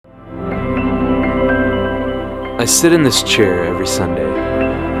I sit in this chair every Sunday.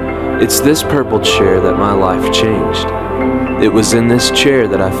 It's this purple chair that my life changed. It was in this chair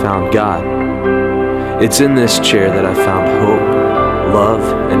that I found God. It's in this chair that I found hope,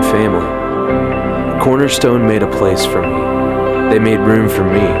 love, and family. Cornerstone made a place for me. They made room for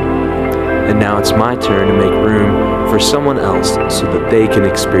me. And now it's my turn to make room for someone else so that they can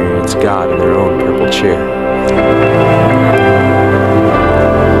experience God in their own purple chair.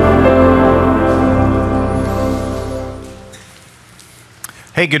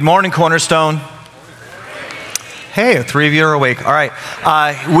 Hey, good morning, Cornerstone. Hey, 3 of you are awake. All right.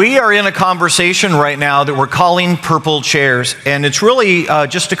 We are in a conversation right now that we're calling Purple Chairs. And it's really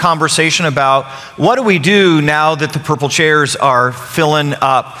just a conversation about what do we do now that the purple chairs are filling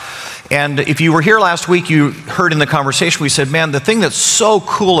up. And if you were here last week, you heard in the conversation, we said, man, the thing that's so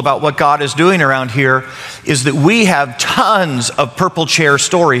cool about what God is doing around here is that we have tons of purple chair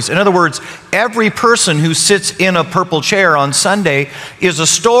stories. In other words, every person who sits in a purple chair on Sunday is a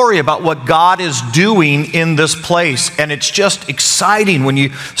story about what God is doing in this place. And it's just exciting when you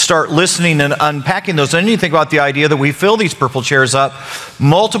start listening and unpacking those. And then you think about the idea that we fill these purple chairs up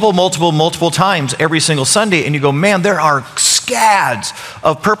multiple times every single Sunday. And you go, man, there are scads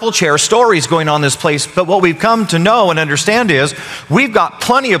of purple chair stories going on in this place. But what we've come to know and understand is we've got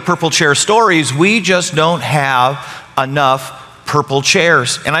plenty of purple chair stories. We just don't have enough purple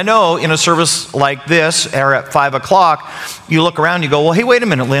chairs. And I know in a service like this, or at 5 o'clock, you look around, you go, well, hey, wait a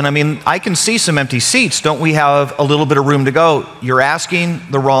minute, Lynn. I mean, I can see some empty seats. Don't we have a little bit of room to go? You're asking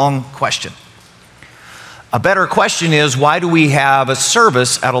the wrong question. A better question is, why do we have a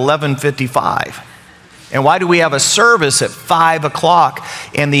service at 11:55? And why do we have a service at 5 o'clock?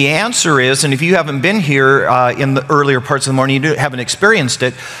 And the answer is, and if you haven't been here in the earlier parts of the morning, you haven't experienced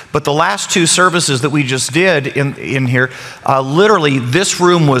it, but the last two services that we just did in here, literally this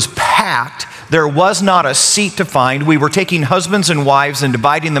room was packed. There was not a seat to find. We were taking husbands and wives and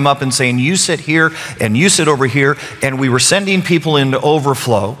dividing them up and saying, you sit here and you sit over here, and we were sending people into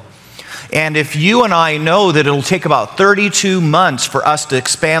overflow. And if you and I know that it'll take about 32 months for us to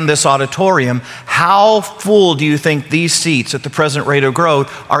expand this auditorium, how full do you think these seats at the present rate of growth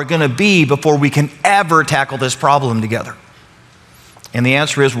are going to be before we can ever tackle this problem together? And the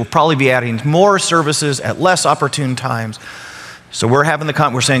answer is we'll probably be adding more services at less opportune times. So we're having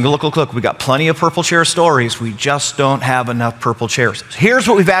we're saying, look, we got plenty of purple chair stories. We just don't have enough purple chairs. Here's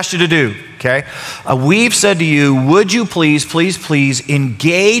what we've asked you to do, okay? We've said to you, would you please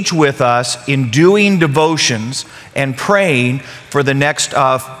engage with us in doing devotions and praying for the next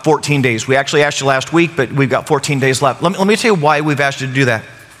 14 days. We actually asked you last week, but we've got 14 days left. Let me tell you why we've asked you to do that.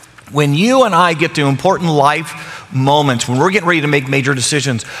 When you and I get to important life moments, when we're getting ready to make major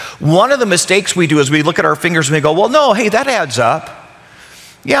decisions, one of the mistakes we do is we look at our fingers and we go, well, no, hey, that adds up.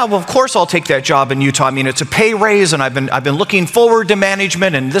 Yeah, well, of course I'll take that job in Utah. I mean, it's a pay raise, and I've been looking forward to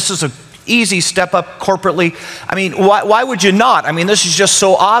management, and this is an easy step up corporately. I mean, why would you not? I mean, this is just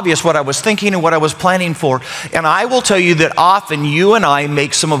so obvious what I was thinking and what I was planning for. And I will tell you that often you and I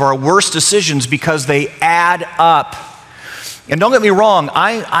make some of our worst decisions because they add up. And don't get me wrong,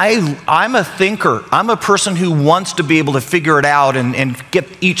 I'm a thinker. I'm a person who wants to be able to figure it out and get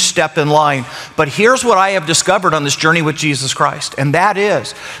each step in line. But here's what I have discovered on this journey with Jesus Christ, and that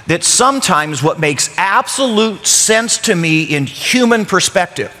is that sometimes what makes absolute sense to me in human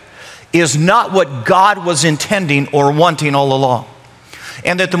perspective is not what God was intending or wanting all along.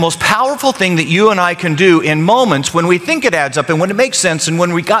 And that the most powerful thing that you and I can do in moments when we think it adds up and when it makes sense and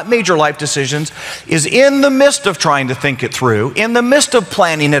when we got major life decisions is in the midst of trying to think it through, in the midst of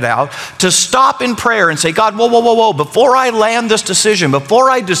planning it out, to stop in prayer and say, God, whoa, before I land this decision,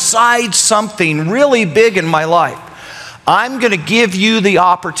 before I decide something really big in my life, I'm going to give you the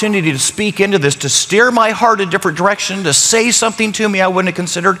opportunity to speak into this, to steer my heart a different direction, to say something to me I wouldn't have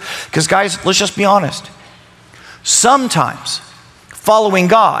considered. Because guys, let's just be honest. Sometimes following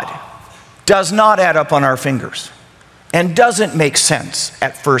God does not add up on our fingers and doesn't make sense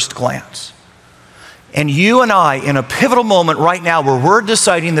at first glance. And you and I, in a pivotal moment right now where we're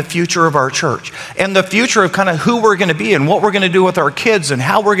deciding the future of our church and the future of kind of who we're going to be and what we're going to do with our kids and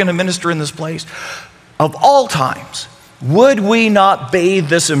how we're going to minister in this place, of all times, would we not bathe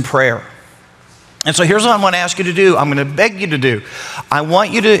this in prayer? And so here's what I'm going to ask you to do. I'm going to beg you to do. I'm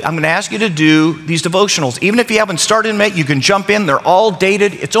going to ask you to do these devotionals. Even if you haven't started them yet, you can jump in. They're all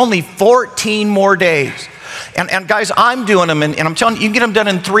dated. It's only 14 more days. And guys, I'm doing them, and I'm telling you, you can get them done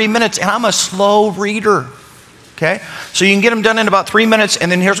in 3 minutes, and I'm a slow reader. Okay? So you can get them done in about 3 minutes,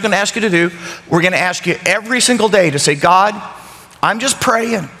 and then here's what I'm going to ask you to do. We're going to ask you every single day to say, God, I'm just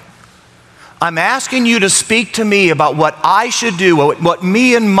praying. I'm asking you to speak to me about what I should do, what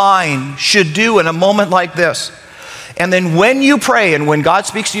me and mine should do in a moment like this. And then when you pray and when God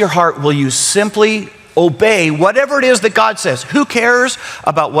speaks to your heart, will you simply obey whatever it is that God says? Who cares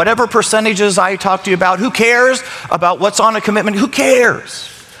about whatever percentages I talk to you about? Who cares about what's on a commitment? Who cares?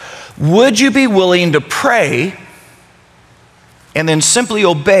 Would you be willing to pray and then simply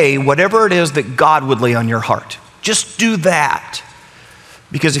obey whatever it is that God would lay on your heart? Just do that.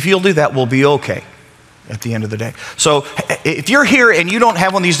 Because if you'll do that, we'll be okay at the end of the day. So if you're here and you don't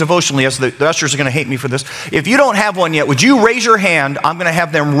have one of these devotional yet, the ushers are going to hate me for this. If you don't have one yet, would you raise your hand? I'm going to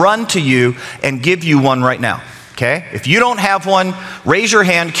have them run to you and give you one right now. Okay? If you don't have one, raise your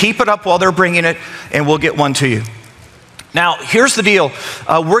hand, keep it up while they're bringing it, and we'll get one to you. Now, here's the deal.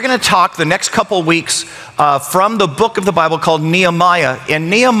 We're going to talk the next couple weeks from the book of the Bible called Nehemiah. And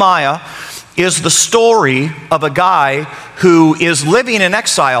Nehemiah is the story of a guy who is living in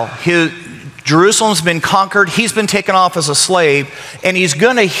exile. Jerusalem's been conquered. He's been taken off as a slave. And he's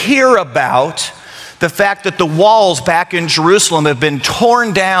going to hear about the fact that the walls back in Jerusalem have been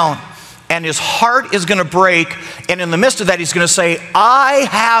torn down. And his heart is going to break. And in the midst of that, he's going to say, I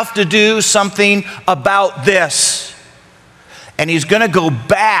have to do something about this. And he's going to go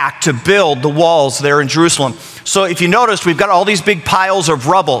back to build the walls there in Jerusalem. So if you noticed, we've got all these big piles of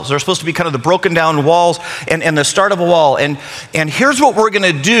rubble. They're supposed to be kind of the broken down walls and the start of a wall. And here's what we're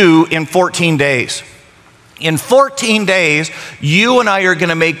going to do in 14 days. In 14 days, you and I are going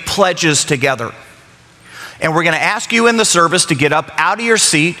to make pledges together. And we're going to ask you in the service to get up out of your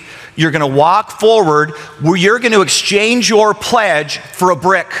seat. You're going to walk forward where you're going to exchange your pledge for a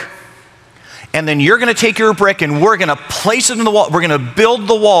brick. And then you're going to take your brick and we're going to place it in the wall. We're going to build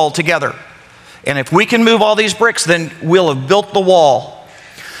the wall together. And if we can move all these bricks, then we'll have built the wall.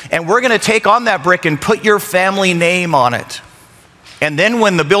 And we're going to take on that brick and put your family name on it. And then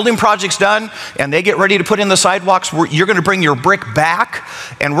when the building project's done and they get ready to put in the sidewalks, you're going to bring your brick back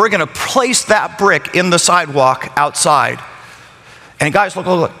and we're going to place that brick in the sidewalk outside. And guys,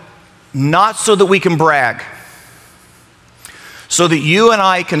 look. Not so that we can brag. So that you and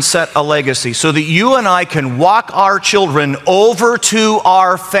I can set a legacy, so that you and I can walk our children over to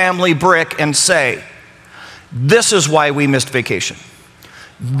our family brick and say, this is why we missed vacation.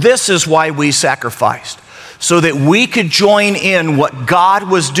 This is why we sacrificed, so that we could join in what God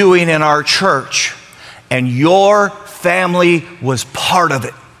was doing in our church, and your family was part of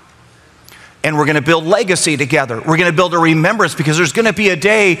it. And we're going to build legacy together. We're going to build a remembrance because there's going to be a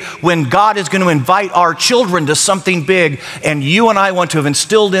day when God is going to invite our children to something big. And you and I want to have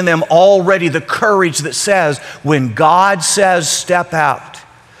instilled in them already the courage that says, when God says step out,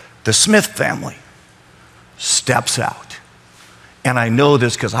 the Smith family steps out. And I know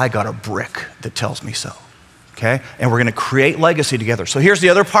this because I got a brick that tells me so. Okay? And we're going to create legacy together. So here's the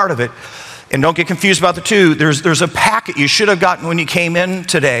other part of it. And don't get confused about the two. There's a packet you should have gotten when you came in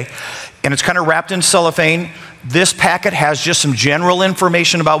today. And it's kind of wrapped in cellophane. This packet has just some general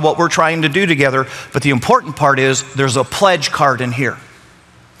information about what we're trying to do together. But the important part is there's a pledge card in here.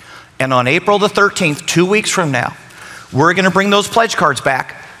 And on April the 13th, 2 weeks from now, we're going to bring those pledge cards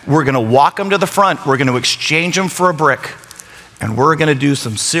back. We're going to walk them to the front. We're going to exchange them for a brick. And we're going to do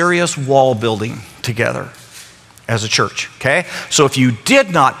some serious wall building together as a church, okay? So if you did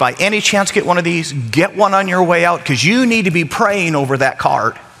not by any chance get one of these, get one on your way out because you need to be praying over that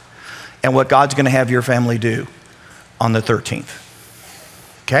card and what God's going to have your family do on the 13th.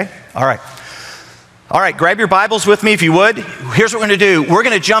 Okay? All right, grab your Bibles with me if you would. Here's what we're going to do. We're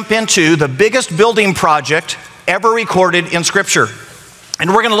going to jump into the biggest building project ever recorded in Scripture. And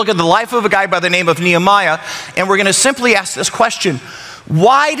we're going to look at the life of a guy by the name of Nehemiah, and we're going to simply ask this question.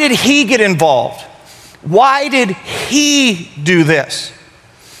 Why did he get involved? Why did he do this?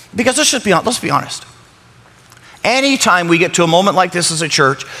 Because let's be honest. Anytime we get to a moment like this as a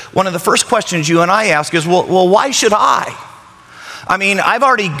church, one of the first questions you and I ask is, well, why should I? I mean, I've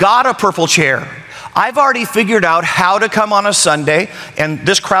already got a purple chair. I've already figured out how to come on a Sunday, and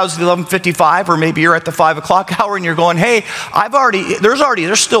this crowd's the 11:55, or maybe you're at the 5 o'clock hour and you're going, hey,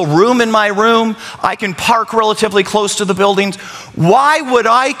 there's still room in my room. I can park relatively close to the buildings. Why would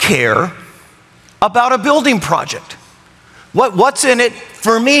I care about a building project? What's in it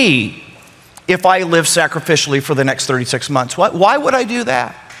for me if I live sacrificially for the next 36 months? Why would I do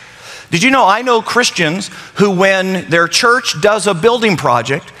that? Did you know I know Christians who, when their church does a building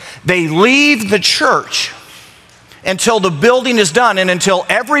project, they leave the church until the building is done and until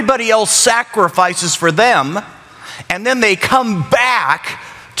everybody else sacrifices for them, and then they come back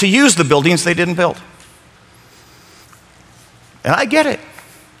to use the buildings they didn't build. And I get it.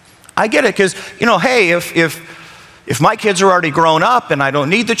 Because, hey, if my kids are already grown up and I don't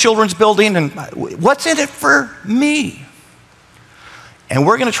need the children's building, and what's in it for me? And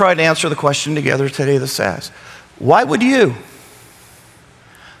we're going to try to answer the question together today that says, Why would you?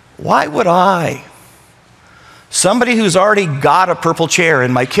 Why would I? Somebody who's already got a purple chair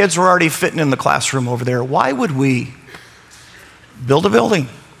and my kids are already fitting in the classroom over there, why would we build a building?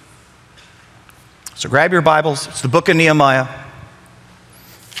 So grab your Bibles. It's the book of Nehemiah.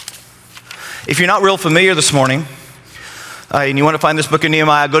 If you're not real familiar this morning, and you want to find this book of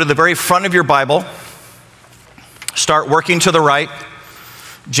Nehemiah, go to the very front of your Bible. Start working to the right.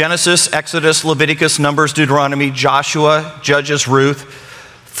 Genesis, Exodus, Leviticus, Numbers, Deuteronomy, Joshua, Judges, Ruth,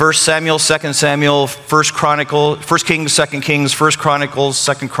 1 Samuel, 2 Samuel, 1 Kings, 2 Kings, 1 Chronicles,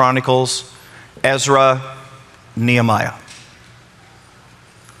 2 Chronicles, Ezra, Nehemiah.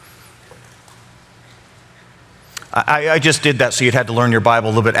 I just did that so you'd had to learn your Bible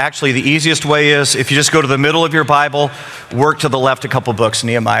a little bit. Actually, the easiest way is if you just go to the middle of your Bible, work to the left a couple books.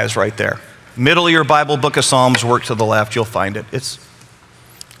 Nehemiah is right there. Middle of your Bible, book of Psalms, work to the left. You'll find it. It's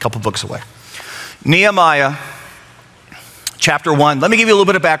a couple books away. Nehemiah, chapter 1. Let me give you a little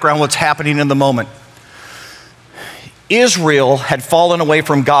bit of background what's happening in the moment. Israel had fallen away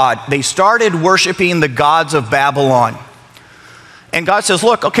from God. They started worshiping the gods of Babylon. And God says,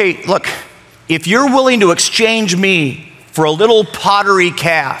 look, if you're willing to exchange me for a little pottery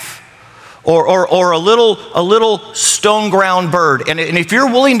calf or a little stone ground bird, and if you're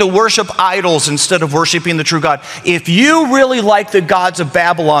willing to worship idols instead of worshiping the true God, if you really like the gods of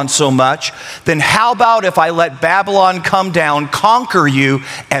Babylon so much, then how about if I let Babylon come down, conquer you,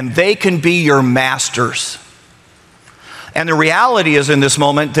 and they can be your masters? And the reality is in this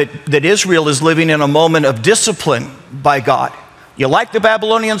moment that Israel is living in a moment of discipline by God. You like the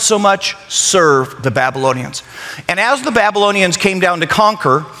Babylonians so much, serve the Babylonians. And as the Babylonians came down to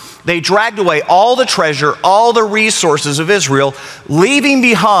conquer, they dragged away all the treasure, all the resources of Israel, leaving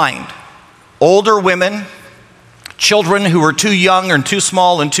behind older women, children who were too young and too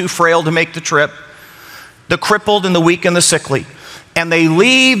small and too frail to make the trip, the crippled and the weak and the sickly. And they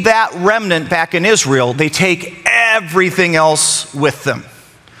leave that remnant back in Israel. They take everything else with them.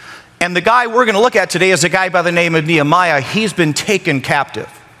 And the guy we're going to look at today is a guy by the name of Nehemiah. He's been taken captive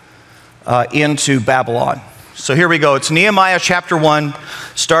into Babylon. So here we go. It's Nehemiah chapter 1,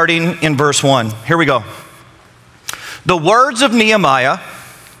 starting in verse 1. Here we go. The words of Nehemiah,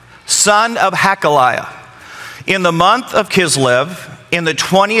 son of Hakaliah, in the month of Kislev, in the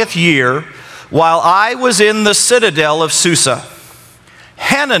 20th year, while I was in the citadel of Susa,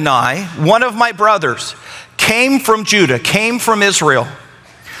 Hanani, one of my brothers, came from Judah, came from Israel,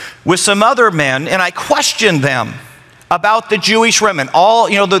 with some other men, and I questioned them about the Jewish remnant, all,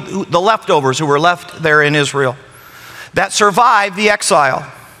 the leftovers who were left there in Israel that survived the exile,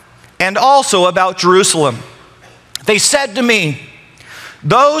 and also about Jerusalem. They said to me,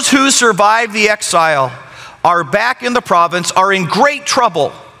 those who survived the exile are back in the province, are in great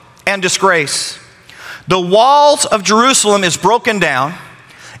trouble and disgrace. The walls of Jerusalem is broken down,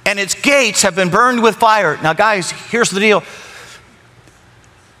 and its gates have been burned with fire. Now guys, here's the deal.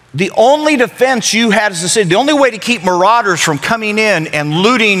 The only defense you had as a city, the only way to keep marauders from coming in and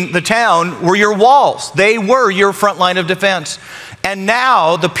looting the town were your walls. They were your front line of defense. And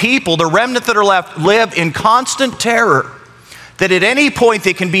now the people, the remnant that are left, live in constant terror that at any point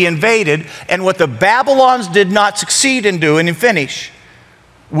they can be invaded, and what the Babylons did not succeed in doing and finish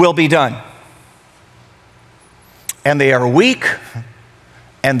will be done. And they are weak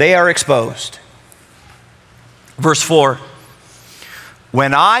and they are exposed. Verse 4.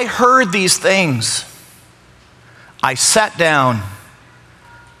 When I heard these things, I sat down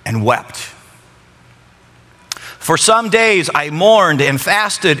and wept. For some days I mourned and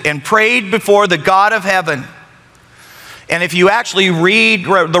fasted and prayed before the God of heaven. And if you actually read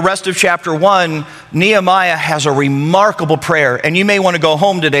the rest of chapter 1, Nehemiah has a remarkable prayer. And you may want to go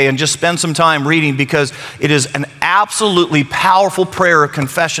home today and just spend some time reading, because it is an absolutely powerful prayer of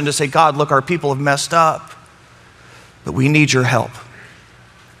confession to say, God, look, our people have messed up, but we need your help.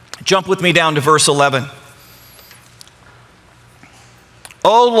 Jump with me down to verse 11.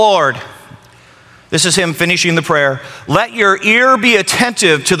 O Lord, this is him finishing the prayer, let your ear be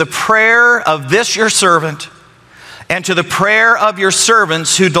attentive to the prayer of this your servant and to the prayer of your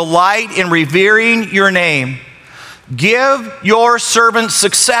servants who delight in revering your name. Give your servant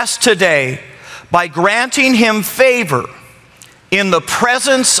success today by granting him favor in the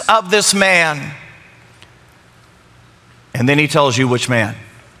presence of this man. And then he tells you which man.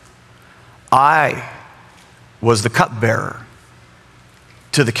 I was the cupbearer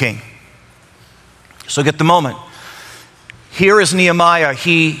to the king. So get the moment. Here is Nehemiah.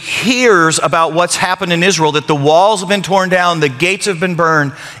 He hears about what's happened in Israel, that the walls have been torn down, the gates have been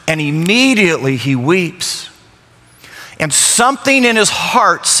burned, and immediately he weeps. And something in his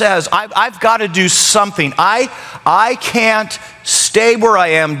heart says, I've got to do something. I can't stay where I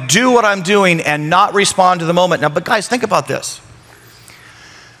am, do what I'm doing, and not respond to the moment. Now, but guys, think about this.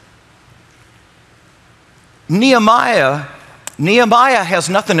 Nehemiah has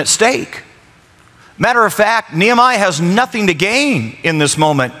nothing at stake. Matter of fact, Nehemiah has nothing to gain in this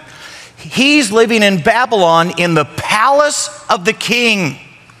moment. He's living in Babylon in the palace of the king.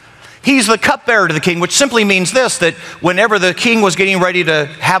 He's the cupbearer to the king, which simply means this, that whenever the king was getting ready to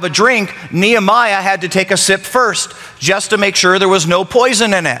have a drink, Nehemiah had to take a sip first, just to make sure there was no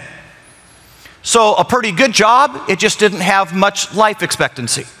poison in it. So a pretty good job, it just didn't have much life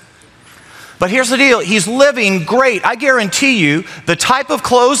expectancy. But here's the deal, he's living great. I guarantee you, the type of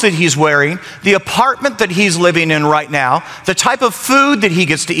clothes that he's wearing, the apartment that he's living in right now, the type of food that he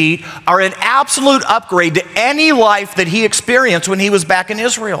gets to eat are an absolute upgrade to any life that he experienced when he was back in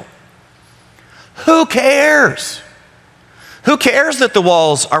Israel. Who cares? Who cares that the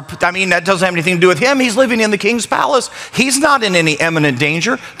walls are, that doesn't have anything to do with him. He's living in the king's palace. He's not in any imminent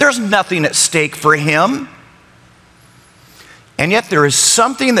danger. There's nothing at stake for him. And yet there is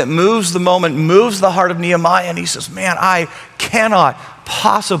something that moves the moment, moves the heart of Nehemiah, and he says, man, I cannot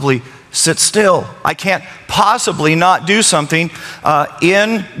possibly sit still. I can't possibly not do something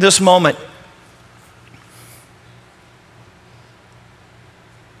in this moment.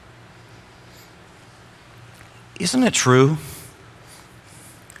 Isn't it true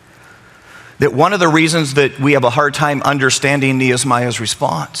that one of the reasons that we have a hard time understanding Nehemiah's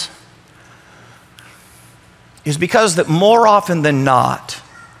response is because that more often than not,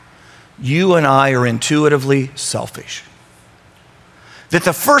 you and I are intuitively selfish. That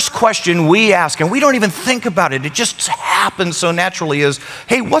the first question we ask, and we don't even think about it, it just happens so naturally, is,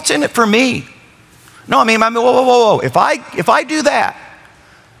 hey, what's in it for me? No, whoa. If I do that,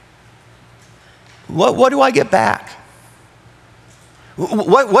 what do I get back?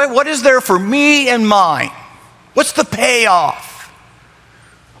 What is there for me and mine? What's the payoff?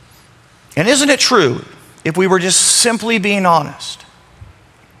 And isn't it true, if we were just simply being honest,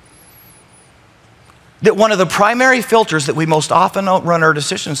 that one of the primary filters that we most often run our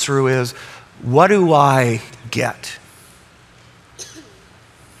decisions through is, what do I get?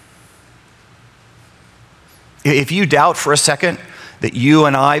 If you doubt for a second that you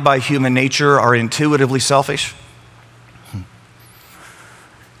and I, by human nature, are intuitively selfish,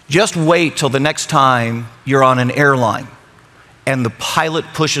 just wait till the next time you're on an airline and the pilot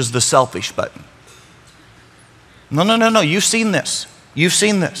pushes the selfish button. No, you've seen this.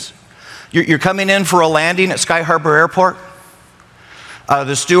 You're coming in for a landing at Sky Harbor Airport.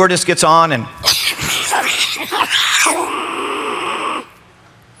 The stewardess gets on and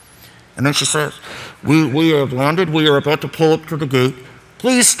then she says, we have landed, we are about to pull up to the gate.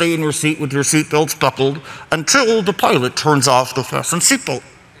 Please stay in your seat with your seatbelts buckled until the pilot turns off the fasten seatbelt.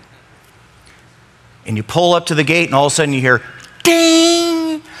 And you pull up to the gate and all of a sudden you hear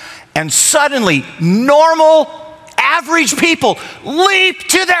ding, and suddenly normal, average people leap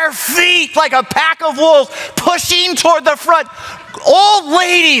to their feet like a pack of wolves pushing toward the front. Old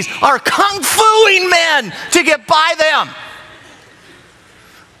ladies are kung fuing men to get by them.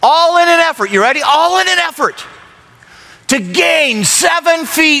 All in an effort, you ready? All in an effort to gain 7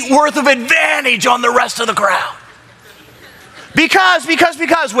 feet worth of advantage on the rest of the crowd. Because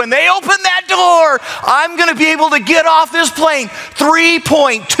when they open that door, I'm going to be able to get off this plane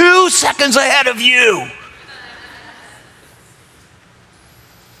 3.2 seconds ahead of you.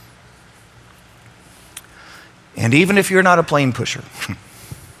 And even if you're not a plane pusher,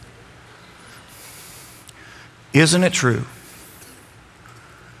 isn't it true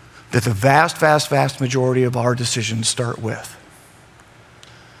that the vast majority of our decisions start with,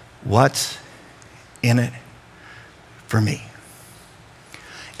 what's in it for me?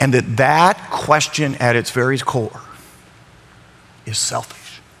 And that question at its very core is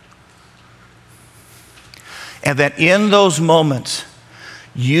selfish. And that in those moments,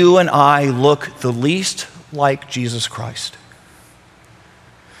 you and I look the least like Jesus Christ.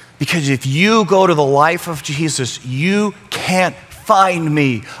 Because if you go to the life of Jesus, you can't find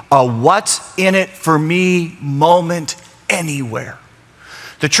me a what's in it for me moment anywhere.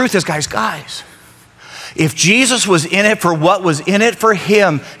 The truth is, guys, if Jesus was in it for what was in it for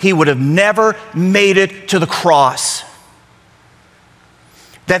him, he would have never made it to the cross.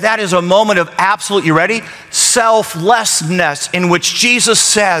 That is a moment of absolute, you ready? Selflessness, in which Jesus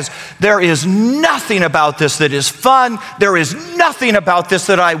says, there is nothing about this that is fun. There is nothing about this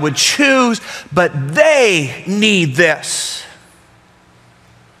that I would choose, but they need this.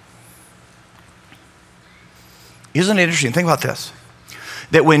 Isn't it interesting? Think about this.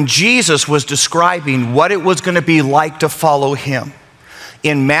 that when Jesus was describing what it was going to be like to follow him,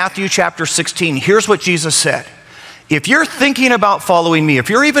 in Matthew chapter 16, here's what Jesus said. If you're thinking about following me, if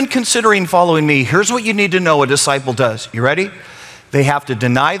you're even considering following me, here's what you need to know a disciple does. You ready? They have to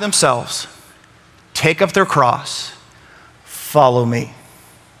deny themselves, take up their cross, follow me.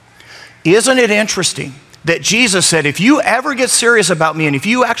 Isn't it interesting that Jesus said, if you ever get serious about me and if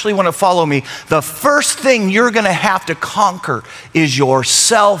you actually want to follow me, the first thing you're going to have to conquer is your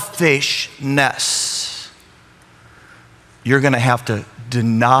selfishness. You're going to have to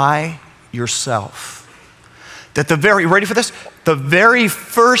deny yourself. That ready for this? The very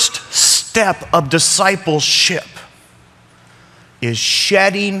first step of discipleship is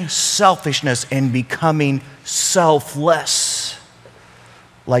shedding selfishness and becoming selfless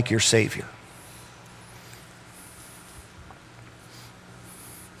like your Savior.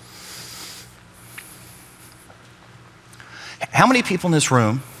 How many people in this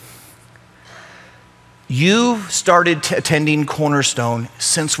room, you started attending Cornerstone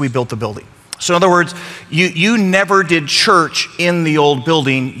since we built the building? So in other words, you never did church in the old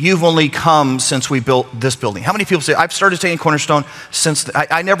building. You've only come since we built this building. How many people say, I've started attending Cornerstone since,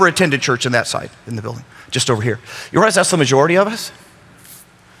 I never attended church in that side, in the building, just over here. You realize that's the majority of us?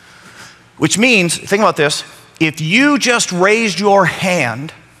 Which means, think about this, if you just raised your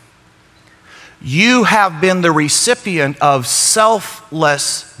hand, you have been the recipient of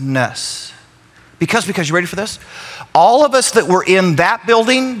selflessness. Because you ready for this? All of us that were in that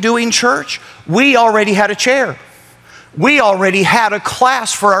building doing church, we already had a chair. We already had a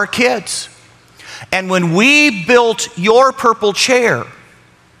class for our kids. And when we built your purple chair,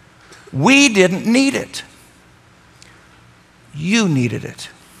 we didn't need it. You needed it.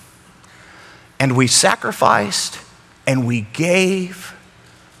 And we sacrificed and we gave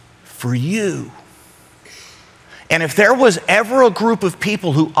for you. And if there was ever a group of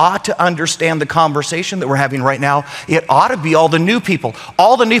people who ought to understand the conversation that we're having right now, it ought to be all the new people.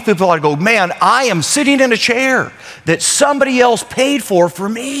 All the new people ought to go, man, I am sitting in a chair that somebody else paid for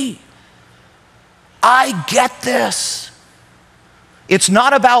me. I get this. It's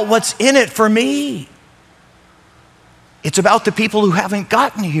not about what's in it for me. It's about the people who haven't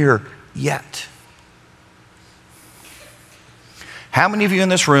gotten here yet. How many of you in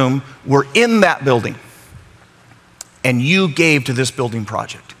this room were in that building and you gave to this building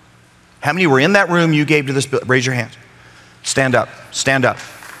project? How many were in that room, you gave to this building? Raise your hand. Stand up, stand up.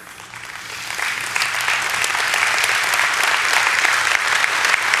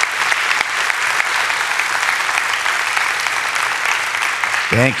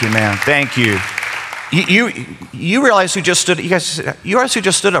 Thank you, man, thank you. You realize who just stood, you realize who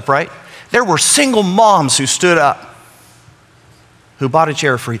just stood up, right? There were single moms who stood up, who bought a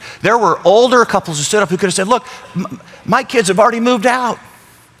chair for you. There were older couples who stood up who could have said, look, my kids have already moved out.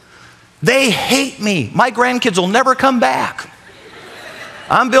 They hate me. My grandkids will never come back.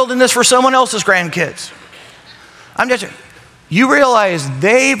 I'm building this for someone else's grandkids. You realize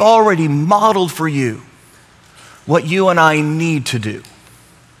they've already modeled for you what you and I need to do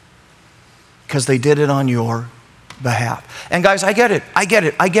because they did it on your behalf. And guys, I get it,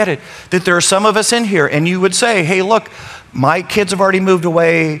 that there are some of us in here and you would say, hey, look, my kids have already moved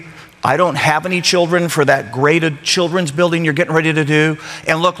away. I don't have any children for that graded children's building you're getting ready to do.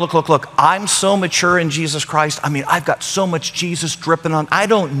 And look, I'm so mature in Jesus Christ. I mean, I've got so much Jesus dripping on. I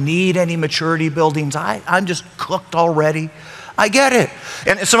don't need any maturity buildings. I'm just cooked already. I get it.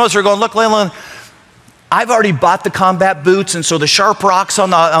 And some of us are going, look, Leland, I've already bought the combat boots, and so the sharp rocks on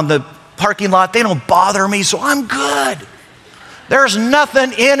the parking lot, they don't bother me, so I'm good. There's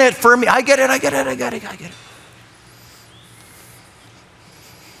nothing in it for me. I get it.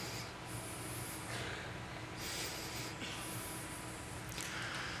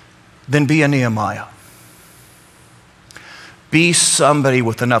 Then be a Nehemiah. Be somebody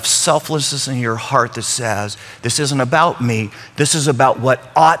with enough selflessness in your heart that says, this isn't about me, this is about what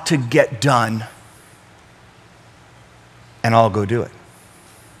ought to get done, and I'll go do it.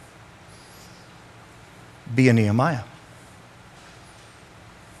 Be a Nehemiah.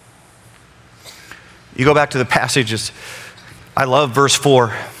 You go back to the passages. I love verse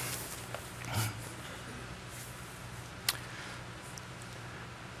 4.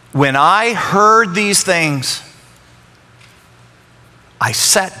 When I heard these things, I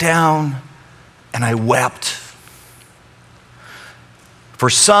sat down and I wept. For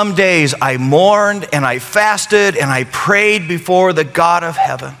some days I mourned and I fasted and I prayed before the God of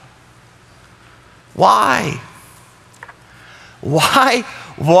heaven. Why?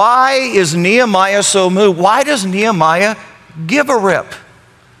 Why is Nehemiah so moved? Why does Nehemiah give a rip?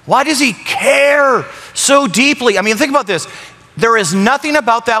 Why does he care so deeply? I mean, think about this. there is nothing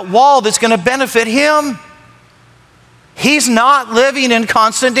about that wall that's going to benefit him. He's not living in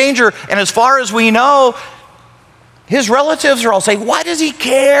constant danger. And as far as we know, his relatives are all saying, why does he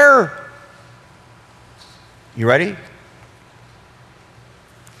care? You ready?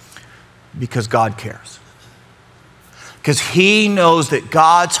 Because God cares. Because he knows that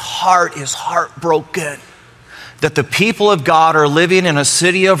God's heart is heartbroken. That the people of God are living in a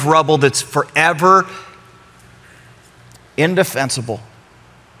city of rubble that's forever indefensible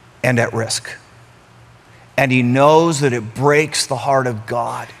and at risk. And he knows that it breaks the heart of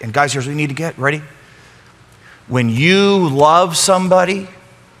God. And guys, here's what we need to get. Ready? When you love somebody,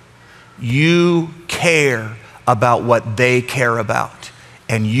 you care about what they care about.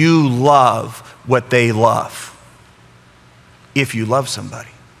 And you love what they love. If you love somebody.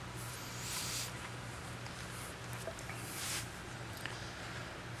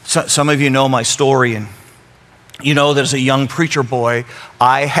 So, some of you know my story, and you know that as a young preacher boy,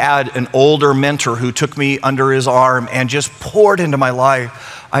 I had an older mentor who took me under his arm and just poured into my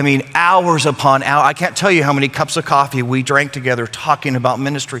life. I mean, hours upon hours. I can't tell you how many cups of coffee we drank together talking about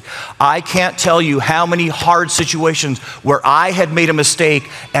ministry. I can't tell you how many hard situations where I had made a mistake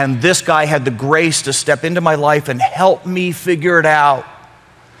and this guy had the grace to step into my life and help me figure it out.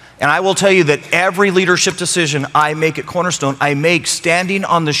 And I will tell you that every leadership decision I make at Cornerstone, I make standing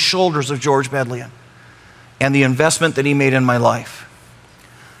on the shoulders of George Bedlian and the investment that he made in my life.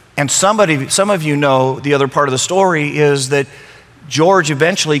 And some of you know the other part of the story is that George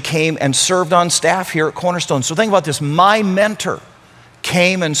eventually came and served on staff here at Cornerstone. So think about this. My mentor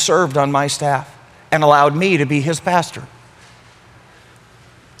came and served on my staff and allowed me to be his pastor.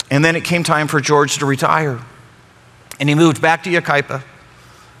 And then it came time for George to retire. And he moved back to Yucaipa.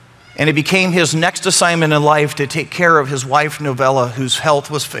 And it became his next assignment in life to take care of his wife, Novella, whose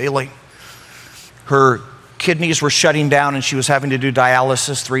health was failing. Her kidneys were shutting down and she was having to do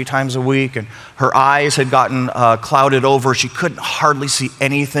dialysis 3 times a week, and her eyes had gotten clouded over. She couldn't hardly see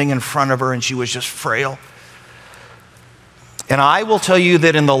anything in front of her, and she was just frail. And I will tell you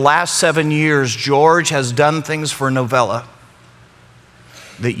that in the last 7 years, George has done things for Novella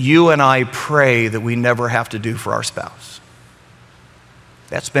that you and I pray that we never have to do for our spouse.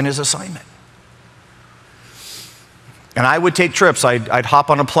 That's been his assignment. And I would take trips. I'd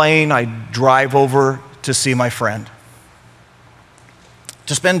hop on a plane, I'd drive over to see my friend,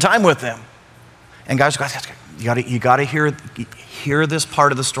 to spend time with them. And guys, you got to hear this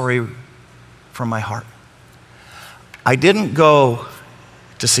part of the story from my heart. I didn't go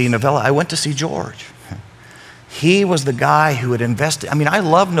to see Novella. I went to see George. He was the guy who had invested. I mean, I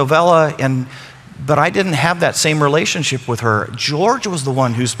love Novella, but I didn't have that same relationship with her. George was the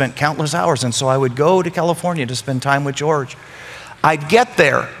one who spent countless hours, and so I would go to California to spend time with George. I'd get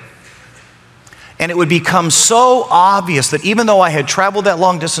there, and it would become so obvious that even though I had traveled that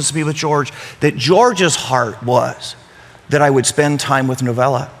long distance to be with George, that George's heart was that I would spend time with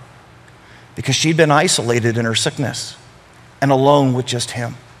Novella because she'd been isolated in her sickness and alone with just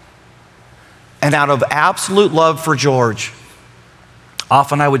him. And out of absolute love for George,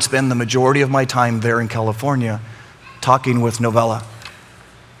 often I would spend the majority of my time there in California talking with Novella.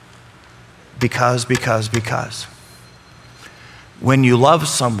 Because. When you love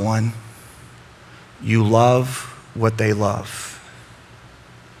someone, you love what they love.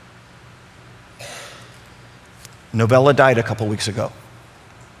 Novella died a couple weeks ago.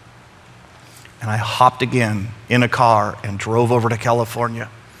 And I hopped again in a car and drove over to California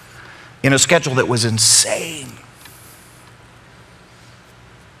in a schedule that was insane.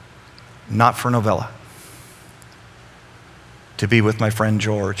 Not for Novella. To be with my friend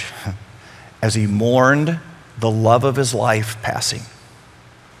George as he mourned the love of his life passing.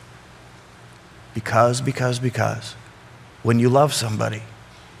 Because when you love somebody,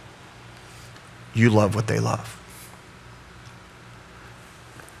 you love what they love.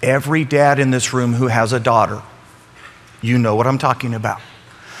 Every dad in this room who has a daughter, you know what I'm talking about.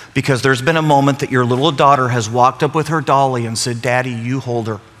 Because there's been a moment that your little daughter has walked up with her dolly and said, "Daddy, you hold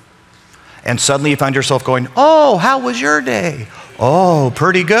her." And suddenly you find yourself going, "Oh, how was your day?" "Oh,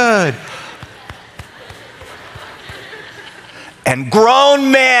 pretty good." And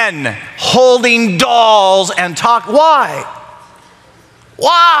grown men holding dolls and talk. Why?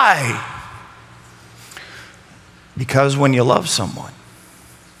 Why? Because when you love someone,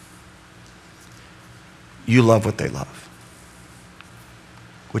 you love what they love.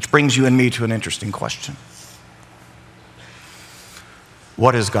 Which brings you and me to an interesting question.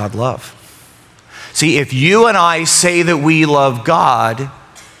 What is God love? See, if you and I say that we love God,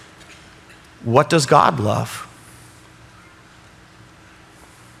 what does God love?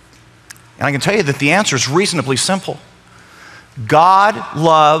 And I can tell you that the answer is reasonably simple. God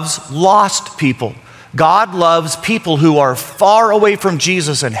loves lost people. God loves people who are far away from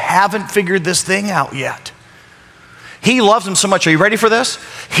Jesus and haven't figured this thing out yet. He loves them so much. Are you ready for this?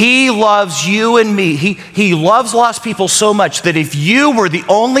 He loves you and me. He loves lost people so much that if you were the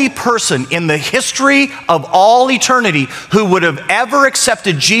only person in the history of all eternity who would have ever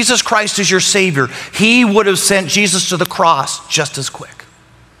accepted Jesus Christ as your Savior, He would have sent Jesus to the cross just as quick.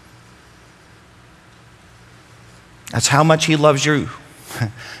 That's how much He loves you.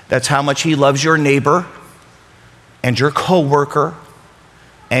 That's how much He loves your neighbor and your coworker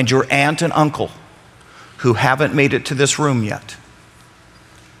and your aunt and uncle who haven't made it to this room yet.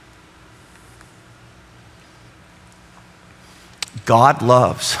 God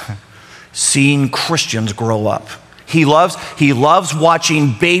loves seeing Christians grow up. He loves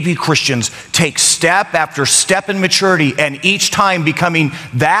watching baby Christians take step after step in maturity and each time becoming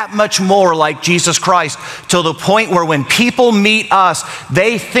that much more like Jesus Christ to the point where when people meet us,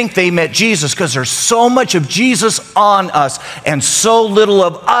 they think they met Jesus because there's so much of Jesus on us and so little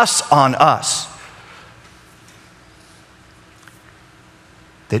of us on us.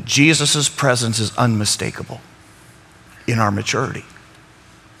 That Jesus' presence is unmistakable in our maturity.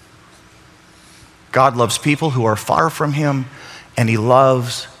 God loves people who are far from Him, and He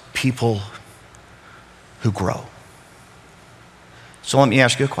loves people who grow. So let me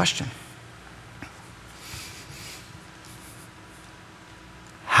ask you a question.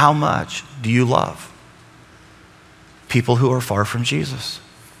 How much do you love people who are far from Jesus?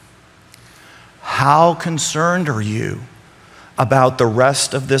 How concerned are you about the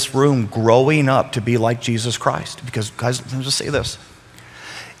rest of this room growing up to be like Jesus Christ? Because, guys, let me just say this.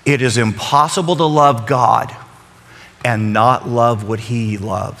 It is impossible to love God and not love what He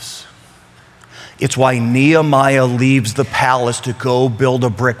loves. It's why Nehemiah leaves the palace to go build a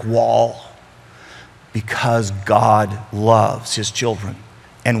brick wall, because God loves His children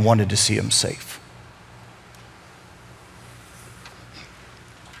and wanted to see them safe.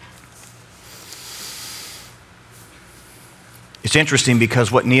 It's interesting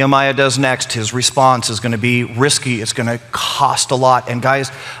because what Nehemiah does next, his response is going to be risky. It's going to cost a lot. And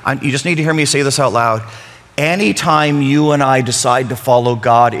guys, you just need to hear me say this out loud. Anytime you and I decide to follow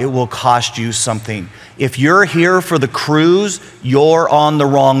God, it will cost you something. If you're here for the cruise, you're on the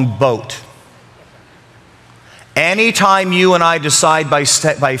wrong boat. Anytime you and I decide by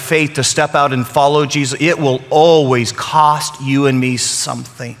faith to step out and follow Jesus, it will always cost you and me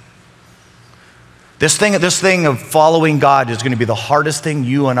something. This thing of following God is going to be the hardest thing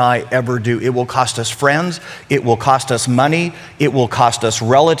you and I ever do. It will cost us friends. It will cost us money. It will cost us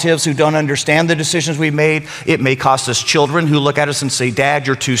relatives who don't understand the decisions we made. It may cost us children who look at us and say, Dad,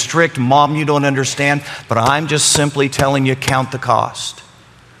 you're too strict. Mom, you don't understand. But I'm just simply telling you, count the cost.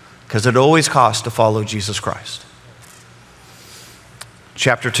 Because it always costs to follow Jesus Christ.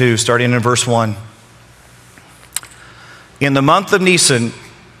 Chapter 2, starting in verse 1. In the month of Nisan,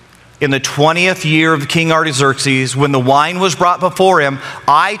 in the 20th year of King Artaxerxes, when the wine was brought before him,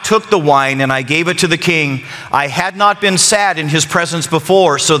 I took the wine and I gave it to the king. I had not been sad in his presence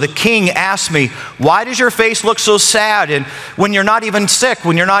before. So the king asked me, why does your face look so sad? And when you're not even sick,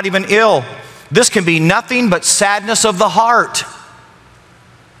 when you're not even ill, this can be nothing but sadness of the heart.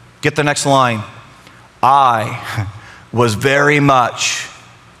 Get the next line. I was very much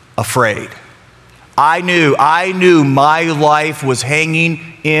afraid. I knew my life was hanging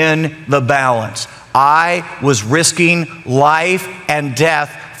in the balance. I was risking life and death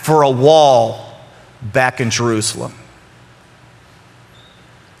for a wall back in Jerusalem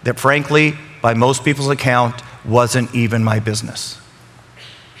that, frankly, by most people's account, wasn't even my business.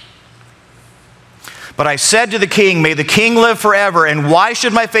 But I said to the king, may the king live forever, and why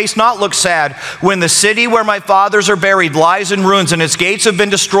should my face not look sad when the city where my fathers are buried lies in ruins and its gates have been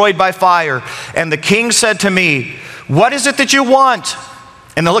destroyed by fire? And the king said to me, what is it that you want?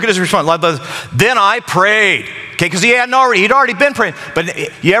 And then look at his response. Then I prayed. Okay, because he'd already been praying.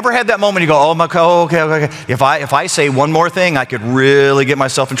 But you ever had that moment you go, oh my God, okay. If I say one more thing, I could really get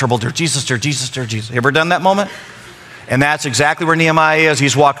myself in trouble. Dear Jesus, dear Jesus, dear Jesus. You ever done that moment? And that's exactly where Nehemiah is.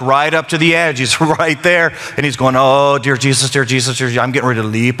 He's walked right up to the edge. He's right there. And he's going, oh, dear Jesus, dear Jesus, dear Jesus. I'm getting ready to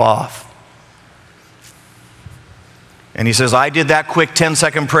leap off. And he says, I did that quick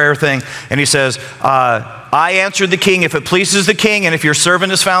 10-second prayer thing. And he says, I answered the king, if it pleases the king, and if your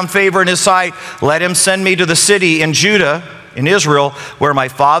servant has found favor in his sight, let him send me to the city in Judah, in Israel, where my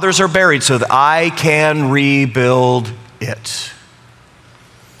fathers are buried, so that I can rebuild it.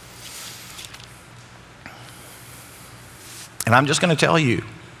 And I'm just going to tell you,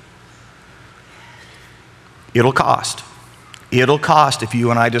 it'll cost. It'll cost if you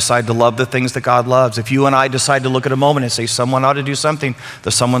and I decide to love the things that God loves. If you and I decide to look at a moment and say, someone ought to do something,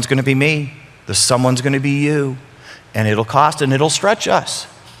 the someone's going to be me, the someone's going to be you, and it'll cost and it'll stretch us.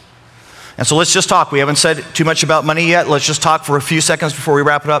 And so let's just talk. We haven't said too much about money yet. Let's just talk for a few seconds before we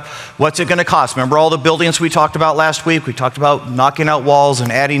wrap it up. What's it going to cost? Remember all the buildings we talked about last week? We talked about knocking out walls and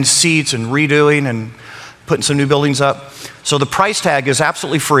adding seats and redoing and putting some new buildings up. So the price tag is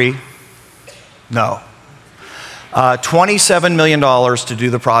absolutely free. No. $27 million to do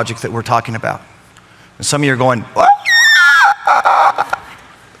the project that we're talking about. And some of you are going, what?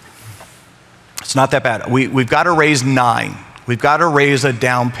 It's not that bad. We've got to raise 9. We've got to raise a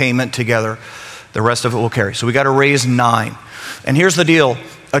down payment together. The rest of it will carry. So we got to raise 9. And here's the deal.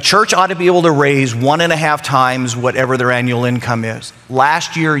 A church ought to be able to raise 1.5 times whatever their annual income is.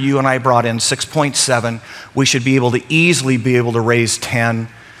 Last year, you and I brought in 6.7. We should be able to easily be able to raise 10.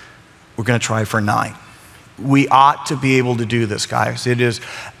 We're going to try for 9. We ought to be able to do this, guys. It is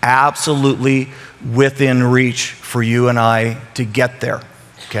absolutely within reach for you and I to get there,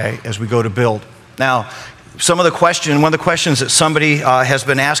 okay, as we go to build. Now, one of the questions that somebody has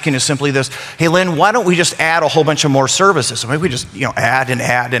been asking is simply this: hey, Lynn, why don't we just add a whole bunch of more services? So maybe we just,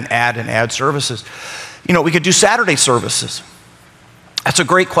 add services. We could do Saturday services. That's a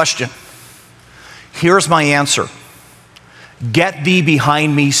great question. Here's my answer. Get thee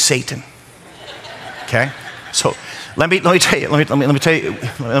behind me, Satan. Okay? So let me tell you,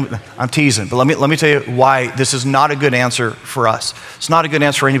 I'm teasing, but let me tell you why this is not a good answer for us. It's not a good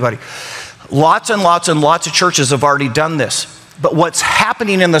answer for anybody. Lots and lots and lots of churches have already done this. But what's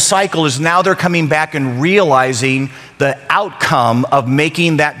happening in the cycle is now they're coming back and realizing the outcome of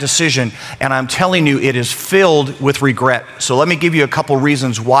making that decision. And I'm telling you, it is filled with regret. So let me give you a couple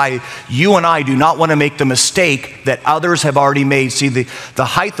reasons why you and I do not want to make the mistake that others have already made. See, the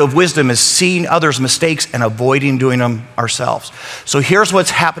height of wisdom is seeing others' mistakes and avoiding doing them ourselves. So here's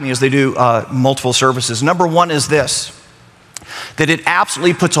what's happening as they do multiple services. Number one is this, that it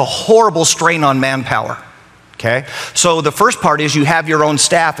absolutely puts a horrible strain on manpower. Okay? So the first part is you have your own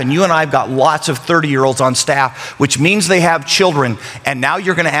staff, and you and I have got lots of 30-year-olds on staff, which means they have children. And now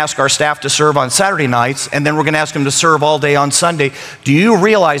you're going to ask our staff to serve on Saturday nights, and then we're going to ask them to serve all day on Sunday. Do you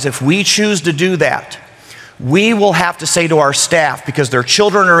realize if we choose to do that, we will have to say to our staff, because their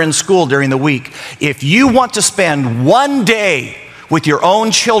children are in school during the week, if you want to spend one day with your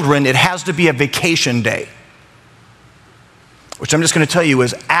own children, it has to be a vacation day. Which I'm just going to tell you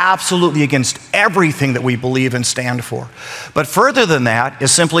is absolutely against everything that we believe and stand for. But further than that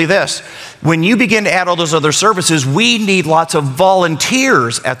is simply this. When you begin to add all those other services, we need lots of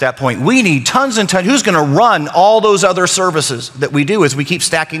volunteers at that point. We need tons and tons. Who's going to run all those other services that we do as we keep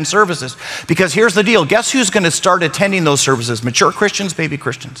stacking services? Because here's the deal. Guess who's going to start attending those services? Mature Christians, baby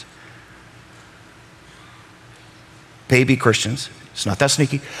Christians. Baby Christians. It's not that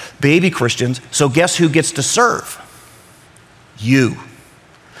sneaky. Baby Christians. So guess who gets to serve? You.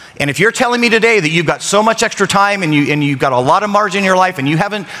 And if you're telling me today that you've got so much extra time and you've got a lot of margin in your life and you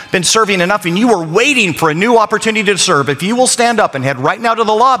haven't been serving enough and you are waiting for a new opportunity to serve, if you will stand up and head right now to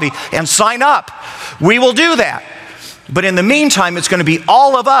the lobby and sign up, we will do that. But in the meantime, it's going to be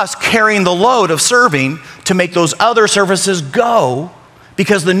all of us carrying the load of serving to make those other services go,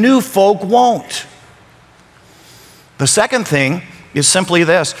 because the new folk won't. The second thing is simply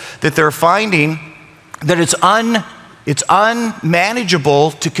this, that they're finding that it's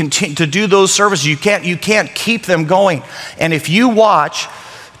unmanageable to continue to do those services. You can't keep them going. And if you watch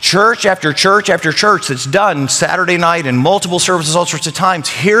church after church after church that's done Saturday night and multiple services all sorts of times,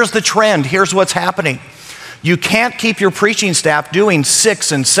 here's the trend. Here's what's happening. You can't keep your preaching staff doing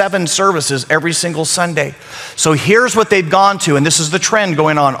 6 and 7 services every single Sunday. So here's what they've gone to, and this is the trend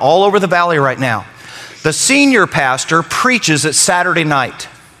going on all over the valley right now. The senior pastor preaches at Saturday night.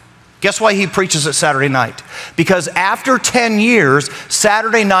 Guess why he preaches at Saturday night? Because after 10 years,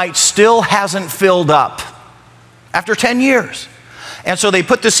 Saturday night still hasn't filled up. After 10 years. And so they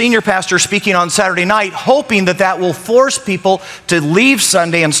put the senior pastor speaking on Saturday night, hoping that that will force people to leave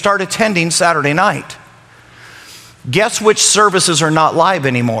Sunday and start attending Saturday night. Guess which services are not live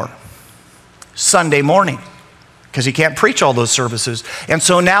anymore? Sunday morning. Because he can't preach all those services. And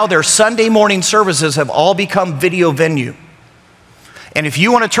so now their Sunday morning services have all become video venue. And if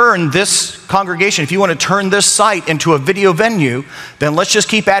you want to turn this congregation, if you want to turn this site into a video venue, then let's just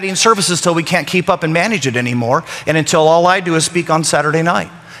keep adding services till we can't keep up and manage it anymore, and until all I do is speak on Saturday night.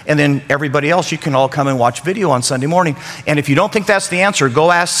 And then everybody else, you can all come and watch video on Sunday morning. And if you don't think that's the answer, go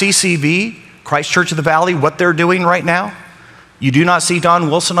ask CCV, Christ Church of the Valley, what they're doing right now. You do not see Don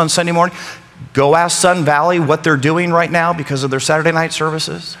Wilson on Sunday morning. Go ask Sun Valley what they're doing right now because of their Saturday night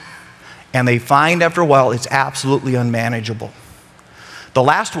services. And they find after a while it's absolutely unmanageable. The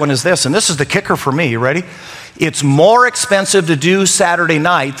last one is this, and this is the kicker for me. You ready? It's more expensive to do Saturday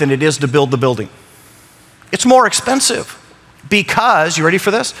night than it is to build the building. It's more expensive because, you ready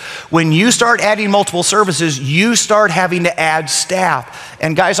for this? When you start adding multiple services, you start having to add staff.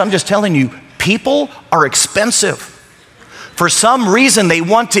 And guys, I'm just telling you, people are expensive. For some reason, they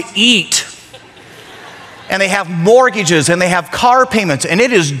want to eat. And they have mortgages and they have car payments, and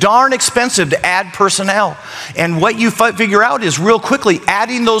it is darn expensive to add personnel. And what you figure out is real quickly,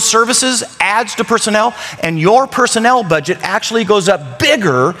 adding those services adds to personnel, and your personnel budget actually goes up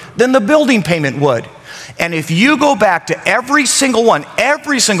bigger than the building payment would. And if you go back to every single one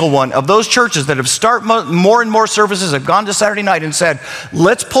of those churches that have started more and more services, have gone to Saturday night and said,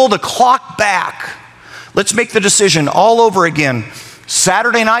 let's pull the clock back. Let's make the decision all over again.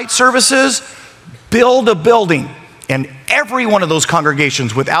 Saturday night services, build a building. And every one of those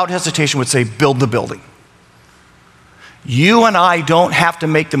congregations, without hesitation, would say, build the building. You and I don't have to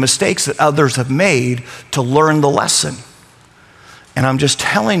make the mistakes that others have made to learn the lesson. And I'm just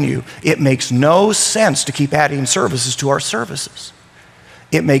telling you, it makes no sense to keep adding services to our services.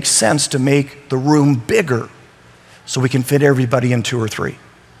 It makes sense to make the room bigger so we can fit everybody in 2 or 3.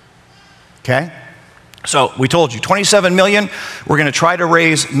 Okay? So we told you, 27 million. We're going to try to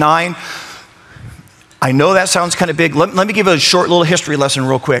raise 9. I know that sounds kind of big. Let me give a short little history lesson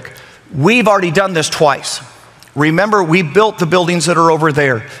real quick. We've already done this twice. Remember, we built the buildings that are over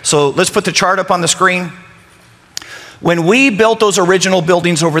there. So let's put the chart up on the screen. When we built those original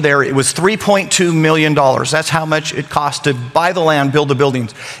buildings over there, it was $3.2 million. That's how much it cost to buy the land, build the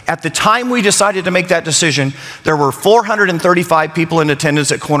buildings. At the time we decided to make that decision, there were 435 people in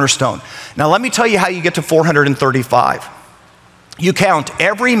attendance at Cornerstone. Now let me tell you how you get to 435. You count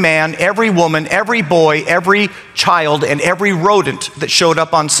every man, every woman, every boy, every child, and every rodent that showed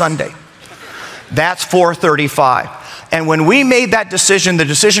up on Sunday. That's 435. And when we made that decision, the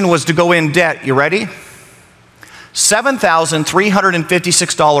decision was to go in debt. You ready?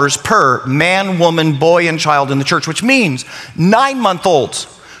 $7,356 per man, woman, boy, and child in the church, which means 9-month-olds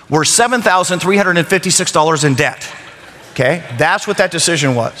were $7,356 in debt. Okay? That's what that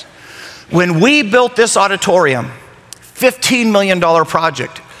decision was. When we built this auditorium, $15 million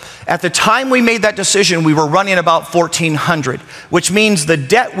project. At the time we made that decision, we were running about $1,400, which means the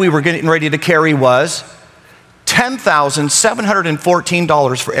debt we were getting ready to carry was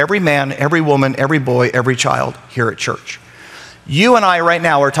 $10,714 for every man, every woman, every boy, every child here at church. You and I right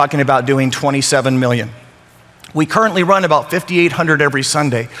now are talking about doing 27 million. We currently run about 5,800 every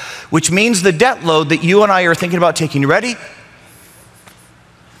Sunday, which means the debt load that you and I are thinking about taking, you ready?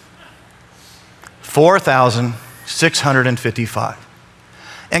 $4,655.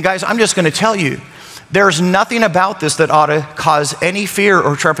 And guys, I'm just going to tell you, there's nothing about this that ought to cause any fear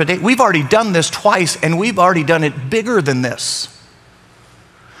or trepidation. We've already done this twice, and we've already done it bigger than this.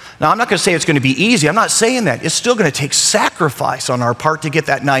 Now, I'm not going to say it's going to be easy. I'm not saying that. It's still going to take sacrifice on our part to get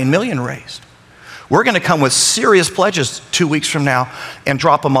that 9 million raised. We're going to come with serious pledges 2 weeks from now and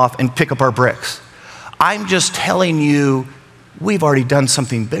drop them off and pick up our bricks. I'm just telling you, we've already done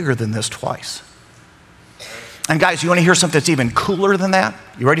something bigger than this twice. And guys, you want to hear something that's even cooler than that?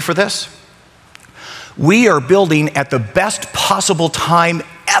 You ready for this? We are building at the best possible time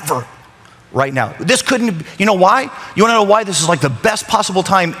ever right now. This couldn't, you know why? You want to know why this is like the best possible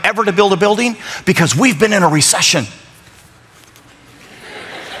time ever to build a building? Because we've been in a recession.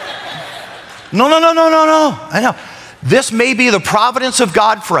 No. I know. This may be the providence of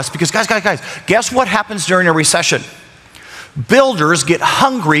God for us because guys, guess what happens during a recession? Builders get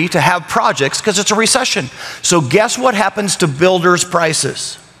hungry to have projects because it's a recession. So guess what happens to builders'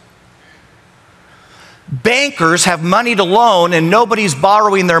 prices? Bankers have money to loan and nobody's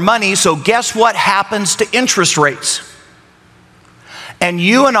borrowing their money, so guess what happens to interest rates? And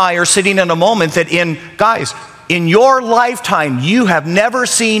you and I are sitting in a moment that in your lifetime, you have never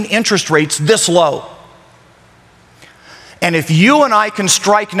seen interest rates this low. And if you and I can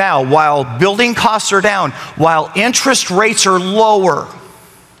strike now while building costs are down, while interest rates are lower,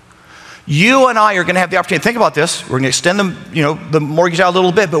 you and I are going to have the opportunity. Think about this. We're going to extend the mortgage out a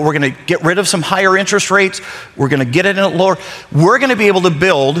little bit, but we're going to get rid of some higher interest rates. We're going to get it in at lower. We're going to be able to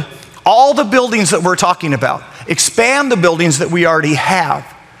build all the buildings that we're talking about, expand the buildings that we already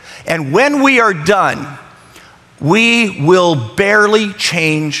have. And when we are done, we will barely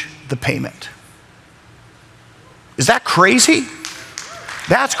change the payment. Is that crazy?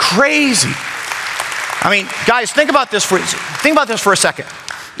 That's crazy. I mean, guys, think about this for a second.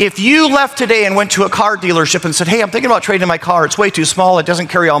 If you left today and went to a car dealership and said, hey, I'm thinking about trading my car. It's way too small. It doesn't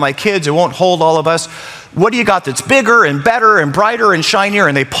carry all my kids. It won't hold all of us. what do you got that's bigger and better and brighter and shinier?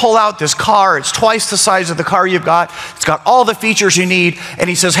 And they pull out this car. It's twice the size of the car you've got. It's got all the features you need. And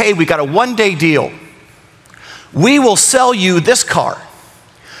he says, hey, we got a one-day deal. We will sell you this car.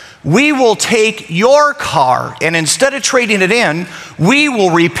 We will take your car, and instead of trading it in, we will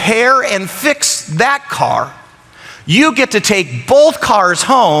repair and fix that car. You get to take both cars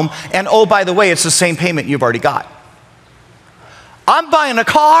home, and oh, by the way, it's the same payment you've already got. I'm buying a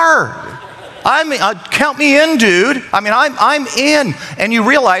car. Count me in, dude. I'm in. And you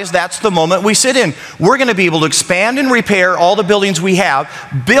realize that's the moment we sit in. We're going to be able to expand and repair all the buildings we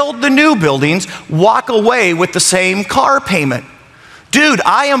have, build the new buildings, walk away with the same car payment. Dude,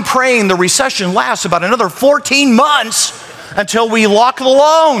 I am praying the recession lasts about another 14 months until we lock the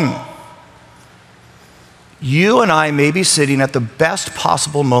loan. You and I may be sitting at the best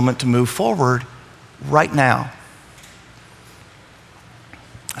possible moment to move forward right now.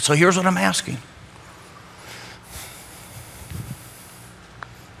 So here's what I'm asking.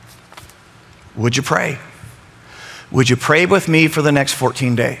 Would you pray? Would you pray with me for the next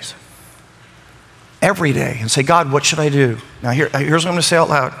 14 days? Every day, and say, God, what should I do? Now here's what I'm going to say out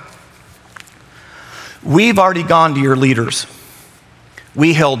loud. We've already gone to your leaders.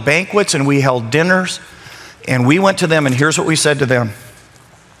 We held banquets and we held dinners, and we went to them, and here's what we said to them.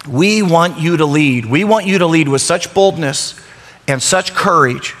 We want you to lead. We want you to lead with such boldness and such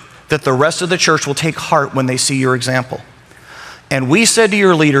courage that the rest of the church will take heart when they see your example. And we said to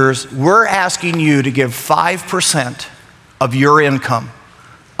your leaders, we're asking you to give 5% of your income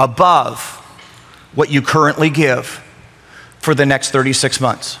above what you currently give for the next 36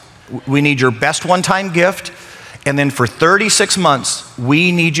 months. We need your best one-time gift, and then for 36 months,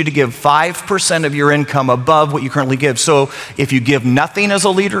 we need you to give 5% of your income above what you currently give. So if you give nothing as a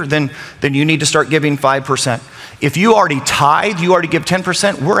leader, then you need to start giving 5%. If you already tithe, you already give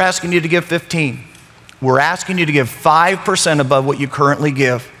 10%, we're asking you to give 15%. We're asking you to give 5% above what you currently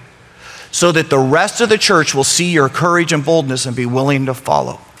give, so that the rest of the church will see your courage and boldness and be willing to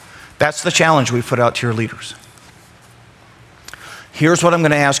follow. That's the challenge we put out to your leaders. Here's what I'm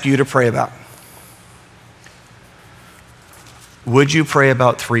going to ask you to pray about. Would you pray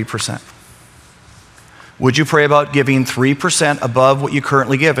about 3%? Would you pray about giving 3% above what you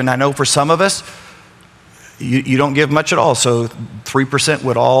currently give? And I know for some of us, you don't give much at all, so 3%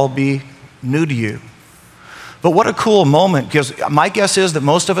 would all be new to you. But what a cool moment, because my guess is that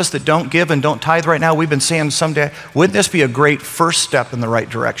most of us that don't give and don't tithe right now, we've been saying someday, wouldn't this be a great first step in the right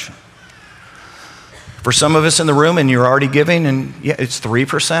direction? For some of us in the room, and you're already giving, and yeah, it's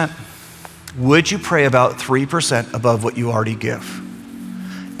 3%. Would you pray about 3% above what you already give?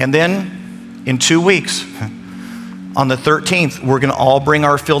 And then in 2 weeks, on the 13th, we're going to all bring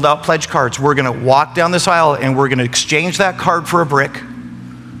our filled out pledge cards. We're going to walk down this aisle, and we're going to exchange that card for a brick,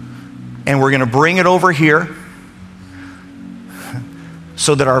 and we're going to bring it over here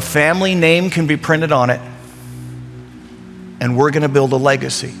so that our family name can be printed on it, and we're going to build a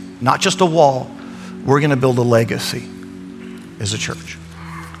legacy, not just a wall. We're going to build a legacy as a church.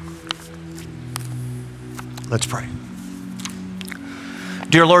 Let's pray.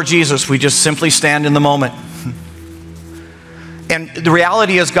 Dear Lord Jesus, we just simply stand in the moment. And the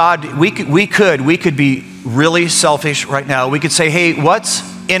reality is, God, we could be really selfish right now. We could say, hey, what's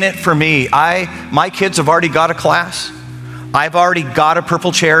in it for me? My kids have already got a class. I've already got a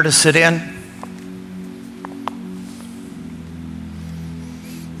purple chair to sit in.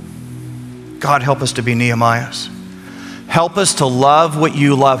 God, help us to be Nehemiahs. Help us to love what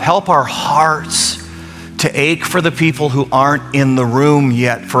you love. Help our hearts to ache for the people who aren't in the room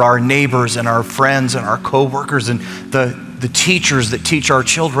yet, for our neighbors and our friends and our coworkers and the teachers that teach our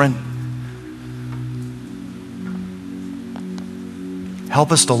children.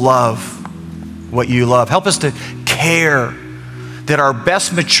 Help us to love what you love. Help us to care that our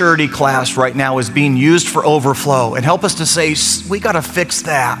best maturity class right now is being used for overflow. And help us to say, we got to fix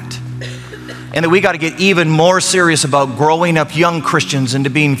that. And that we got to get even more serious about growing up young Christians into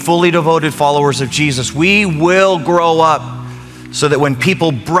being fully devoted followers of Jesus. We will grow up so that when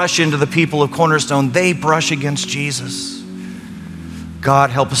people brush into the people of Cornerstone, they brush against Jesus. God,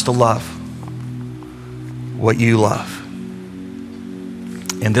 help us to love what you love.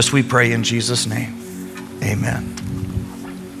 And this we pray in Jesus' name. Amen.